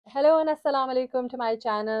Hello and अस्सलाम वालेकुम to my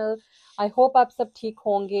channel. I hope आप सब ठीक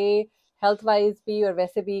होंगे, हेल्थ वाइज भी और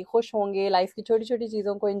वैसे भी खुश होंगे, लाइफ की छोटी छोटी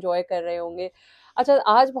चीज़ों को एंजॉय कर रहे होंगे। अच्छा,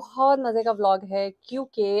 आज बहुत मज़े का व्लॉग है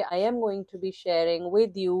क्योंकि I am going to be sharing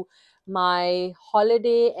with you my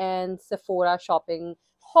holiday and Sephora shopping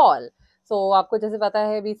hall. सो आपको जैसे पता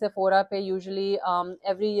है भी सेफोरा पे usually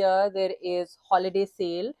every year there is holiday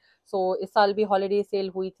cell. सो इस साल भी हॉलिडे सेल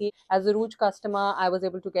हुई थी। As a ROUGE customer I was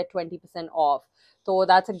able to get 20% of. So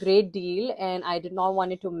that's a great deal, and I did not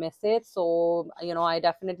want it to miss it. So, I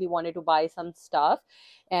definitely wanted to buy some stuff.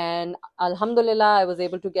 And Alhamdulillah, I was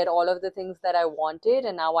able to get all of the things that I wanted,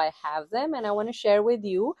 and now I have them, and I want to share with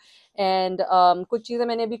you. And कुछ चीज़ें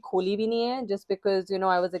मैंने अभी खोली भी नहीं है, just because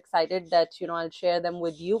I was excited that I'll share them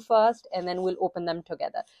with you first, and then we'll open them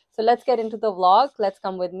together. So let's get into the vlog. Let's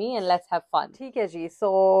come with me and let's have fun. ठीक है जी.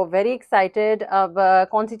 So very excited. अब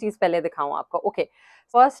कौन सी चीज़ पहले दिखाऊँ आपको? Okay.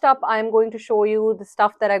 First up, I'm going to show you the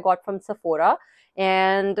stuff that I got from Sephora.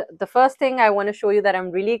 And the first thing I want to show you that I'm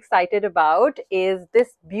really excited about is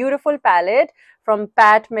this beautiful palette from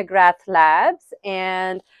Pat McGrath Labs.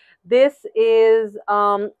 And this is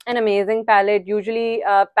an amazing palette. Usually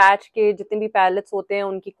Pat के जितने भी palettes होते हैं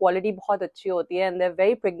उनकी quality बहुत अच्छी होती है, and they're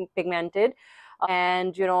very pigmented,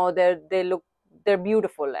 and they're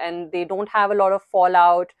beautiful, and they don't have a lot of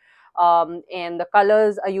fallout. And the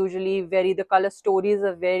colors are usually the color stories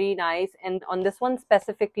are very nice. And on this one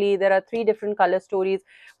specifically, there are 3 different color stories,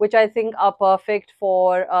 which I think are perfect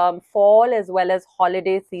for fall as well as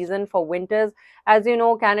holiday season for winters. As you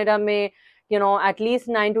know, Canada may, at least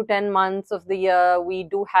 9 to 10 months of the year, we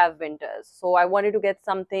do have winters. So I wanted to get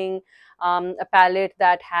something, a palette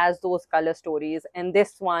that has those color stories. And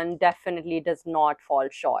this one definitely does not fall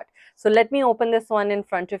short. So let me open this one in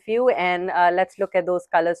front of you, and let's look at those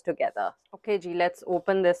colors together. Okay ji, let's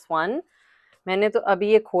open this one. मैंने तो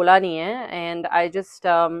अभी ये खोला नहीं है, and I just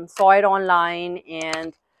saw it online,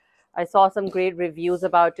 and I saw some great reviews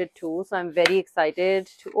about it too. So I'm very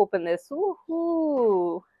excited to open this.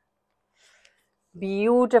 Woohoo!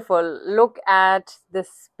 Beautiful. Look at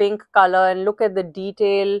this pink color and look at the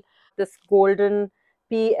detail, this golden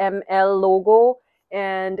PML logo.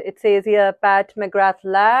 And it says here Pat McGrath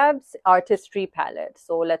Labs Artistry Palette.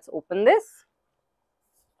 So let's open this.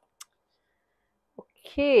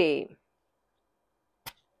 Okay.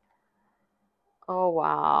 Oh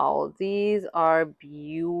wow, these are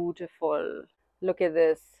beautiful. Look at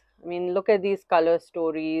this. I mean, look at these color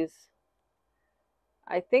stories.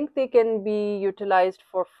 I think they can be utilized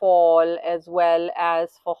for fall as well as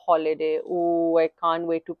for holiday. Oh, I can't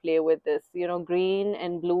wait to play with this. Green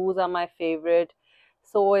and blues are my favorite.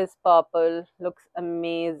 So is purple. Looks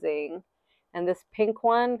amazing. And this pink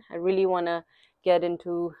one, I really want to get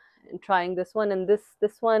into trying this one. And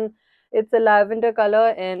this one, it's a lavender color,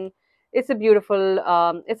 and it's a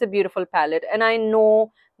beautiful palette. And I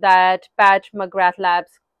know that Pat McGrath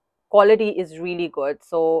Labs quality is really good.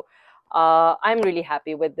 So I'm really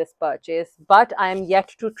happy with this purchase, but I'm yet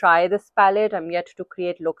to try this palette. I'm yet to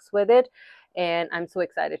create looks with it, and I'm so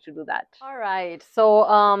excited to do that. All right, so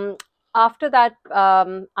after that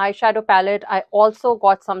eyeshadow palette, I also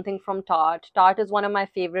got something from Tarte. Tarte is one of my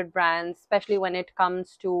favorite brands, especially when it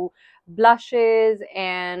comes to blushes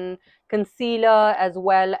and concealer as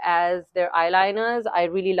well as their eyeliners. I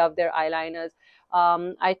really love their eyeliners.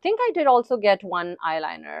 I think I did also get one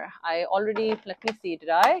eyeliner. Let me see, did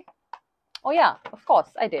I? Oh yeah, of course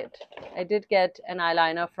I did. I did get an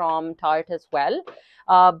eyeliner from Tarte as well.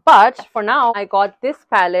 But for now, I got this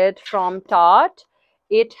palette from Tarte.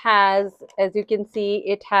 It has, as you can see,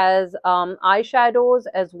 it has eyeshadows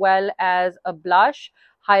as well as a blush,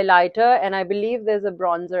 highlighter, and I believe there's a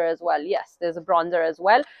bronzer as well. Yes, there's a bronzer as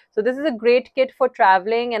well. So this is a great kit for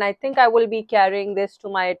traveling, and I think I will be carrying this to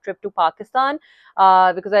my trip to Pakistan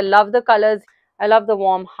because I love the colors. I love the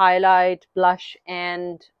warm highlight, blush,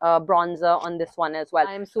 and bronzer on this one as well.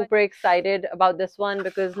 I'm super excited about this one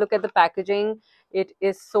because look at the packaging. It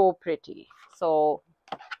is so pretty. So,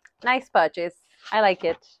 nice purchase. I like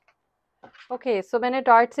it. Okay, so मैंने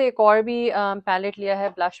Tarte से एक और भी palette लिया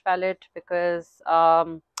है, blush palette, because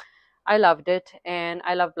I loved it, and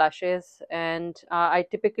I love blushes, and I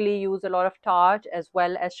typically use a lot of Tarte as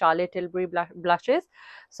well as Charlotte Tilbury blushes.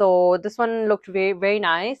 So this one looked very, very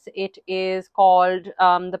nice. It is called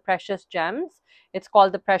the Precious Gems. It's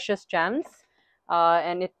called the Precious Gems,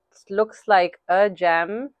 and it looks like a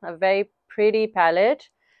gem, a very pretty palette.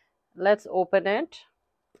 Let's open it.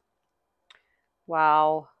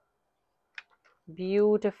 Wow,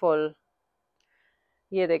 beautiful.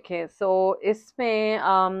 ये देखें, so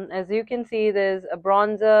इसमें as you can see, there's a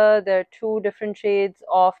bronzer, there are 2 different shades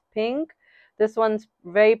of pink, This one's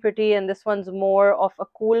very pretty, and this one's more of a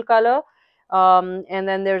cool color.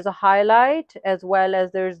 And then there's a highlight, as well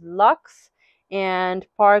as there's Luxe and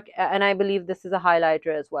Park, and I believe this is a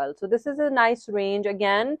highlighter as well. So this is a nice range,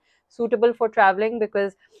 again suitable for traveling,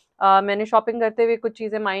 because मैंने shopping करते हुए कुछ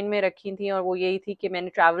चीज़ें mind में रखी थी, और वो यही थी कि मैंने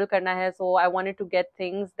ट्रैवल करना है, सो I wanted to get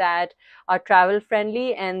things that are travel friendly,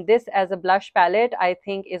 and this as a blush palette I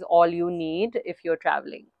think is all you need if you're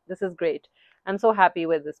traveling. This is great. I'm so happy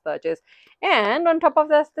with this purchase. And on top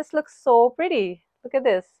of this looks so pretty. Look at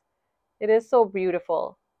this. It is so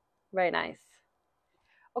beautiful. Very nice.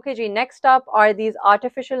 Okay, G, next up are these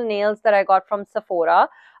artificial nails that I got from Sephora.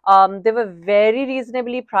 They were very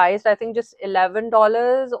reasonably priced. I think just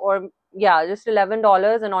 $11, or yeah, just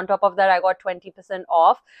 $11. And on top of that, I got 20%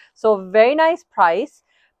 off. So very nice price.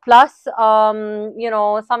 Plus,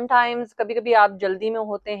 sometimes कभी-कभी आप जल्दी में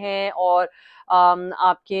होते हैं, और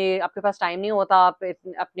आपके पास time नहीं होता, आप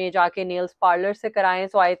अपने जाके nails parlor से कराएं.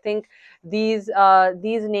 So I think these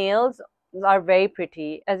nails are very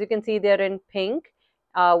pretty. As you can see, they're in pink.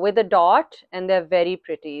 With a dot, and they're very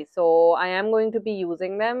pretty. So I am going to be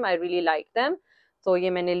using them. I really like them. So ये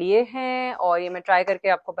मैंने लिए हैं, और ये मैं try करके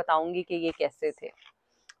आपको बताऊंगी कि ये कैसे थे.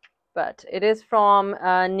 But it is from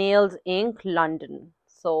Nails Inc. London.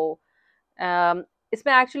 So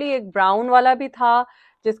इसमें actually एक brown वाला भी था,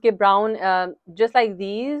 जिसके brown just like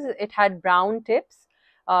these, it had brown tips,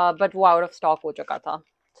 but वो out of stock हो चुका था.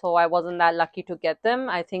 So I wasn't that lucky to get them.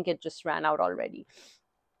 I think it just ran out already.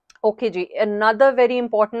 Okay, Ji, another very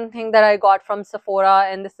important thing that I got from Sephora,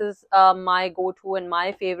 and this is my go-to and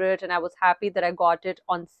my favorite, and I was happy that I got it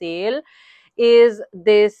on sale, is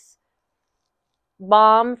this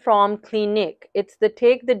balm from Clinique. It's the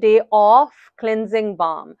Take the Day Off Cleansing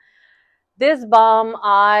Balm. This balm,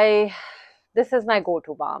 this is my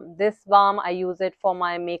go-to balm. This balm, I use it for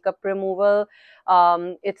my makeup removal.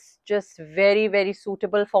 It's just very, very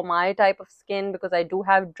suitable for my type of skin, because I do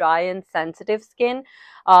have dry and sensitive skin.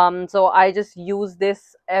 So I just use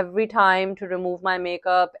this every time to remove my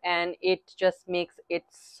makeup, and it just makes it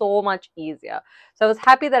so much easier. So I was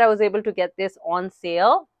happy that I was able to get this on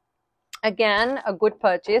sale. Again, a good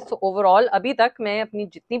purchase. So overall, अभी तक मैं अपनी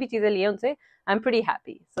जितनी भी चीजें ली हैं उनसे I'm pretty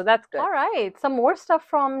happy. So that's good. All right, some more stuff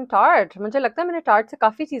from Tarte. मुझे लगता है मैंने Tarte से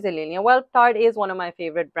काफी चीजें ले ली हैं. Well, Tarte is one of my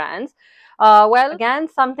favorite brands. Well, again,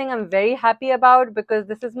 something I'm very happy about, because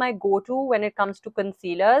this is my go-to when it comes to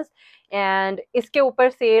concealers. And इसके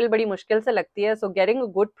ऊपर sale बड़ी मुश्किल से लगती है. So getting a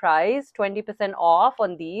good price, 20% off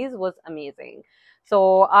on these, was amazing.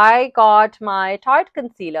 So I got my Tarte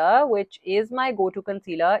concealer, which is my go-to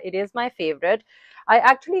concealer. It is my favorite. I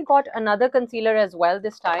actually got another concealer as well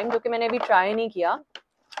this time, जो कि मैंने अभी try नहीं किया,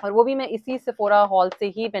 और वो भी मैं इसी Sephora haul से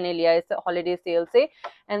ही मैंने लिया, इस holiday sale से,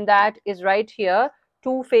 and that is right here,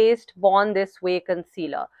 Too Faced Born This Way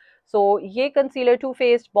concealer. So ये concealer, Too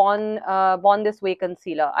Faced Born This Way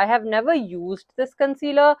concealer, I have never used this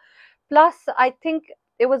concealer. Plus, I think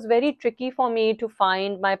it was very tricky for me to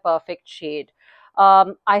find my perfect shade.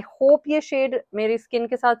 I hope ये shade मेरी skin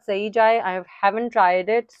के साथ सही जाए. I haven't tried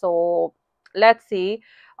it, so let's see.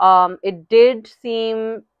 It did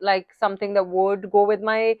seem like something that would go with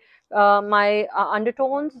my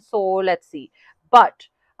undertones, so let's see. But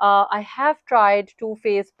I have tried Too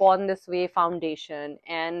Faced Born This Way foundation,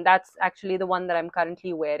 and that's actually the one that I'm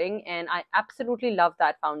currently wearing, and I absolutely love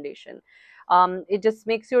that foundation. It just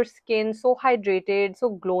makes your skin so hydrated, so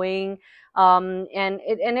glowing, and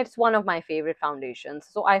it's one of my favorite foundations.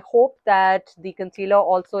 So I hope that the concealer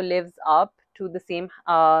also lives up to the same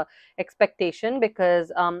expectation,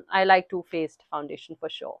 because I like Too Faced foundation for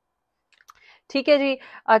sure. ठीक है जी.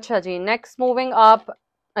 अच्छा जी, next moving up,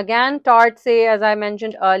 again Tarte से, as I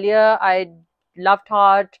mentioned earlier, I love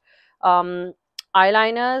Tarte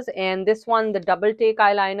eyeliners, and this one, the double take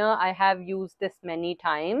eyeliner, I have used this many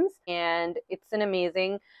times, and it's an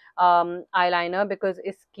amazing eyeliner, because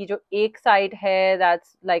इसकी जो एक side है,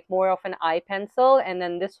 that's like more of an eye pencil, and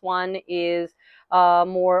then this one is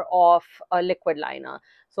more of a liquid liner.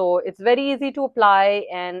 So it's very easy to apply,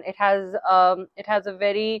 and it has a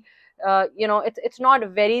very it's not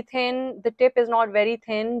very thin. The tip is not very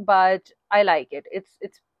thin, but I like it.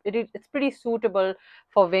 It's pretty suitable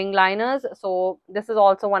for wing liners. So this is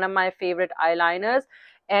also one of my favorite eyeliners.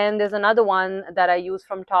 And there's another one that I use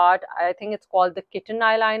from Tarte. I think it's called the Kitten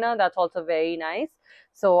eyeliner. That's also very nice.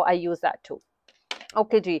 So I use that too.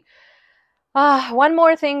 Okay, G. One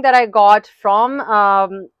more thing that I got from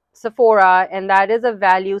Sephora, and that is a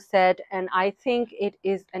value set, and I think it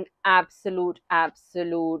is an absolute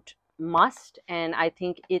must, and I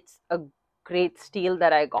think it's a great steal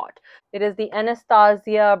that I got. It is the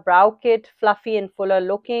Anastasia Brow Kit Fluffy and Fuller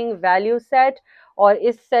Looking Value Set, और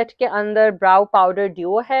इस set के अंदर ब्राउ powder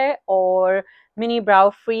due है और mini ब्राउ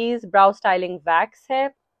freeze ब्राउ styling wax है,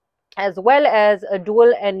 as well as a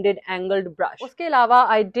dual-ended angled brush. उसके अलावा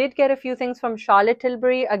I did get a few things from Charlotte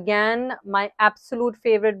Tilbury. Again, my absolute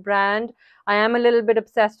favorite brand. I am a little bit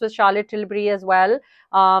obsessed with Charlotte Tilbury as well.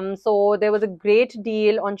 So there was a great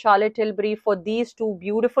deal on Charlotte Tilbury for these two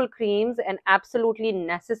beautiful creams and absolutely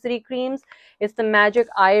necessary creams. It's the Magic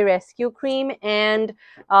Eye Rescue Cream and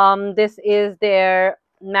this is their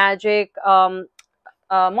Magic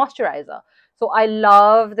moisturizer. So I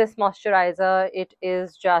love this moisturizer. It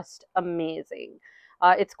is just amazing.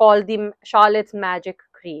 It's called the Charlotte's Magic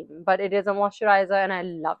Cream, but it is a moisturizer and I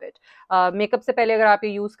love it. Makeup se pehle agar aap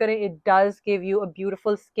ye use kare, it does give you a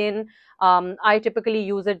beautiful skin. I typically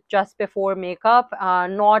use it just before makeup,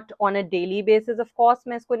 not on a daily basis. Of course,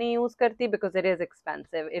 मैं इसको नहीं use करती because it is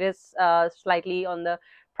expensive. It is slightly on the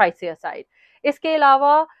pricier side. इसके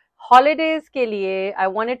अलावा holidays ke liye, I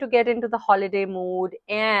wanted to get into the holiday mood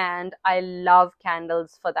and I love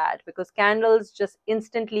candles for that because candles just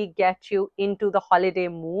instantly get you into the holiday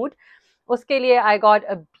mood. Uske liye I got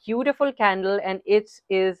a beautiful candle and it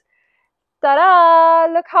is,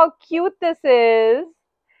 ta-da! Look how cute this is.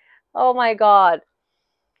 Oh my god.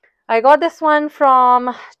 I got this one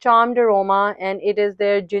from Charmed Aroma and it is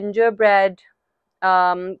their gingerbread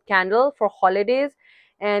candle for holidays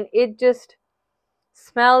and it just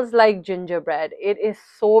smells like gingerbread. It is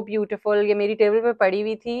so beautiful. ये मेरी table पे पड़ी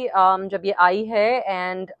हुई थी जब ये आई है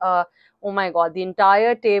and oh my god, the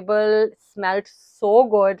entire table smelled so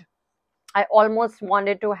good. I almost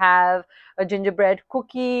wanted to have a gingerbread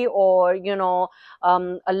cookie or, you know,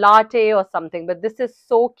 a latte or something. But this is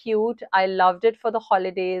so cute. I loved it for the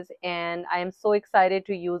holidays and I am so excited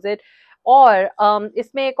to use it. और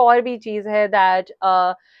इसमें एक और भी चीज़ है that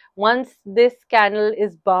once this candle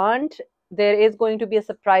is burnt, there is going to be a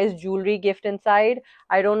surprise jewelry gift inside.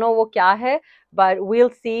 I don't know वो क्या है, but we'll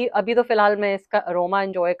see. अभी तो फिलहाल मैं इसका aroma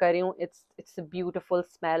enjoy कर रही हूँ. It's a beautiful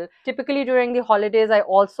smell. Typically during the holidays, I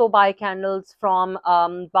also buy candles from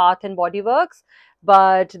Bath and Body Works.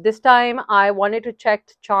 But this time I wanted to check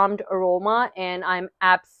Charmed Aroma and I'm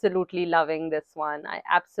absolutely loving this one. I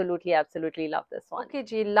absolutely love this one. Okay,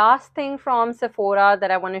 G, last thing from Sephora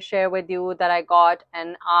that I want to share with you that I got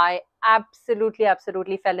and I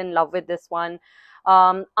absolutely fell in love with this one.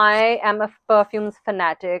 I am a perfumes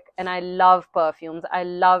fanatic and I love perfumes. I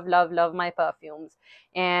love my perfumes.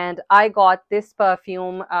 And I got this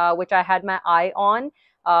perfume which I had my eye on.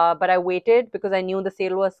 But I waited because I knew the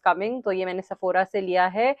sale was coming. So ये मैंने Sephora से लिया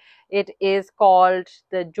है. It is called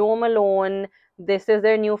the Jo Malone. This is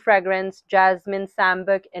their new fragrance, Jasmine,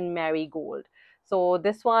 Sambuc, and Marigold. So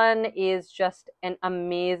this one is just an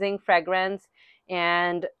amazing fragrance,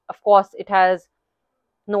 and of course it has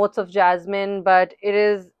notes of jasmine, but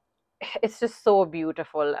it's just so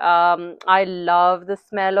beautiful. I love the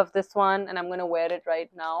smell of this one, and I'm gonna wear it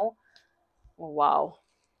right now. Oh, wow.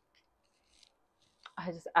 I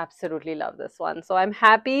just absolutely love this one. So I'm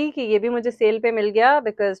happy कि ये भी मुझे sale पे मिल गया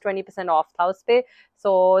because 20% off था उस पे.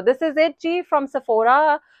 So this is it ji from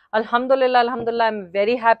Sephora. Alhamdulillah, I'm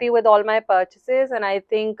very happy with all my purchases and I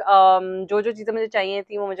think जो चीज़ें मुझे चाहिए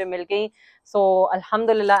थी वो मुझे मिल गई. So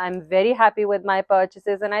Alhamdulillah, I'm very happy with my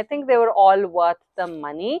purchases and I think they were all worth the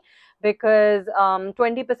money because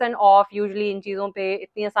 20% off usually इन चीज़ों पे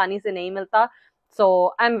इतनी आसानी से नहीं मिलता.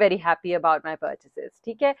 So I'm very happy about my purchases.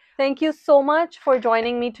 ठीक है? Thank you so much for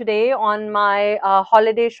joining me today on my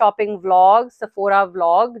holiday shopping vlog, Sephora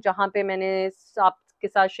vlog, जहाँ पे मैंने आपके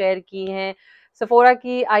साथ share की हैं Sephora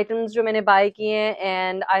की items जो मैंने buy की हैं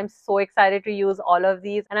and I'm so excited to use all of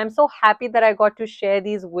these and I'm so happy that I got to share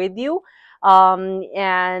these with you.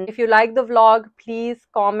 And if you like the vlog, please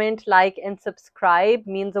comment, like and subscribe.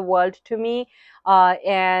 Means the world to me.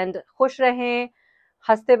 And खुश रहें,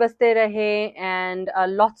 हंसते बसते रहे and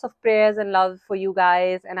lots of prayers and love for you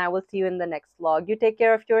guys and I will see you in the next vlog. You take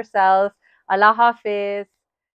care of yourself. Allah Hafiz.